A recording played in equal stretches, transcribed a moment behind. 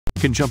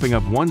Can jumping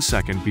up 1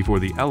 second before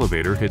the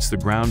elevator hits the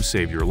ground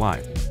save your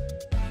life?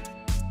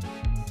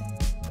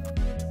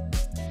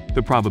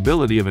 The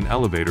probability of an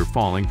elevator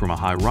falling from a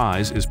high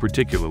rise is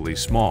particularly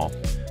small,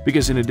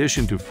 because in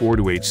addition to 4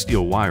 to 8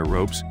 steel wire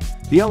ropes,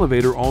 the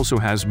elevator also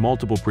has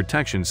multiple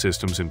protection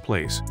systems in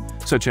place,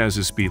 such as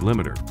a speed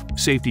limiter,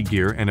 safety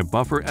gear, and a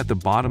buffer at the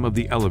bottom of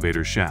the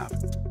elevator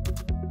shaft.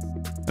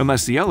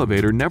 Unless the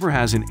elevator never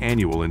has an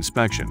annual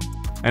inspection,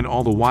 and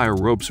all the wire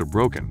ropes are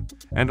broken,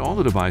 and all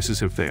the devices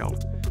have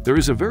failed, there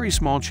is a very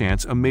small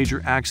chance a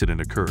major accident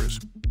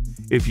occurs.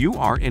 If you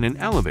are in an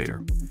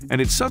elevator,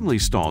 and it suddenly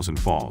stalls and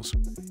falls,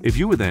 if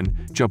you would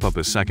then jump up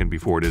a second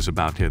before it is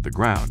about to hit the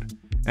ground,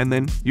 and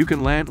then you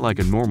can land like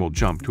a normal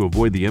jump to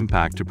avoid the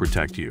impact to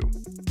protect you.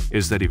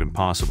 Is that even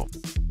possible?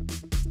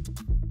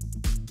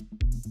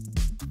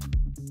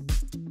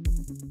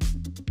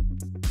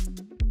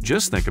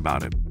 Just think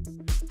about it.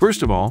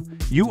 First of all,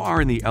 you are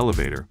in the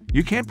elevator.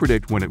 You can't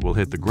predict when it will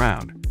hit the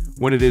ground.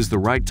 When it is the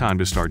right time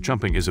to start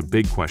jumping is a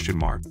big question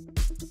mark.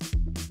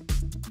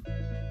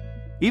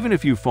 Even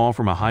if you fall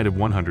from a height of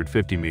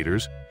 150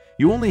 meters,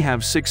 you only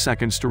have 6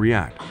 seconds to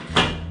react,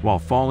 while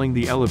falling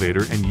the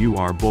elevator and you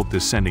are both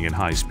descending at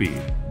high speed.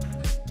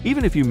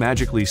 Even if you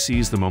magically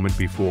seize the moment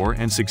before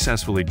and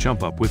successfully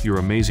jump up with your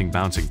amazing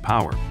bouncing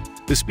power,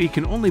 the speed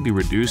can only be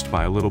reduced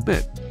by a little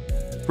bit.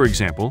 For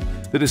example,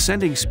 the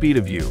descending speed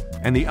of you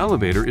and the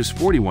elevator is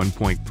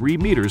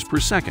 41.3 meters per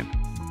second.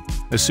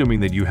 Assuming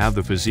that you have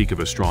the physique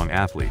of a strong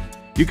athlete,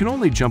 you can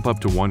only jump up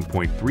to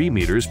 1.3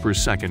 meters per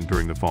second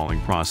during the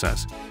falling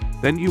process.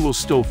 Then you will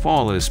still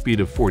fall at a speed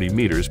of 40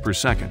 meters per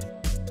second.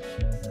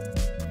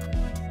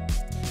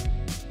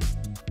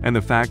 And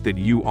the fact that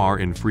you are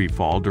in free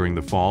fall during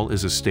the fall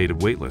is a state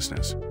of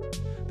weightlessness.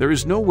 There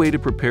is no way to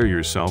prepare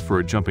yourself for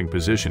a jumping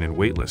position in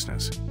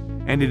weightlessness,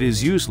 and it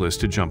is useless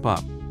to jump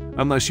up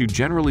unless you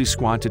generally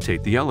squat to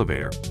take the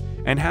elevator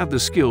and have the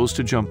skills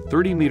to jump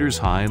 30 meters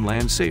high and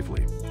land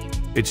safely.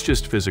 It's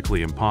just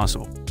physically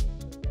impossible.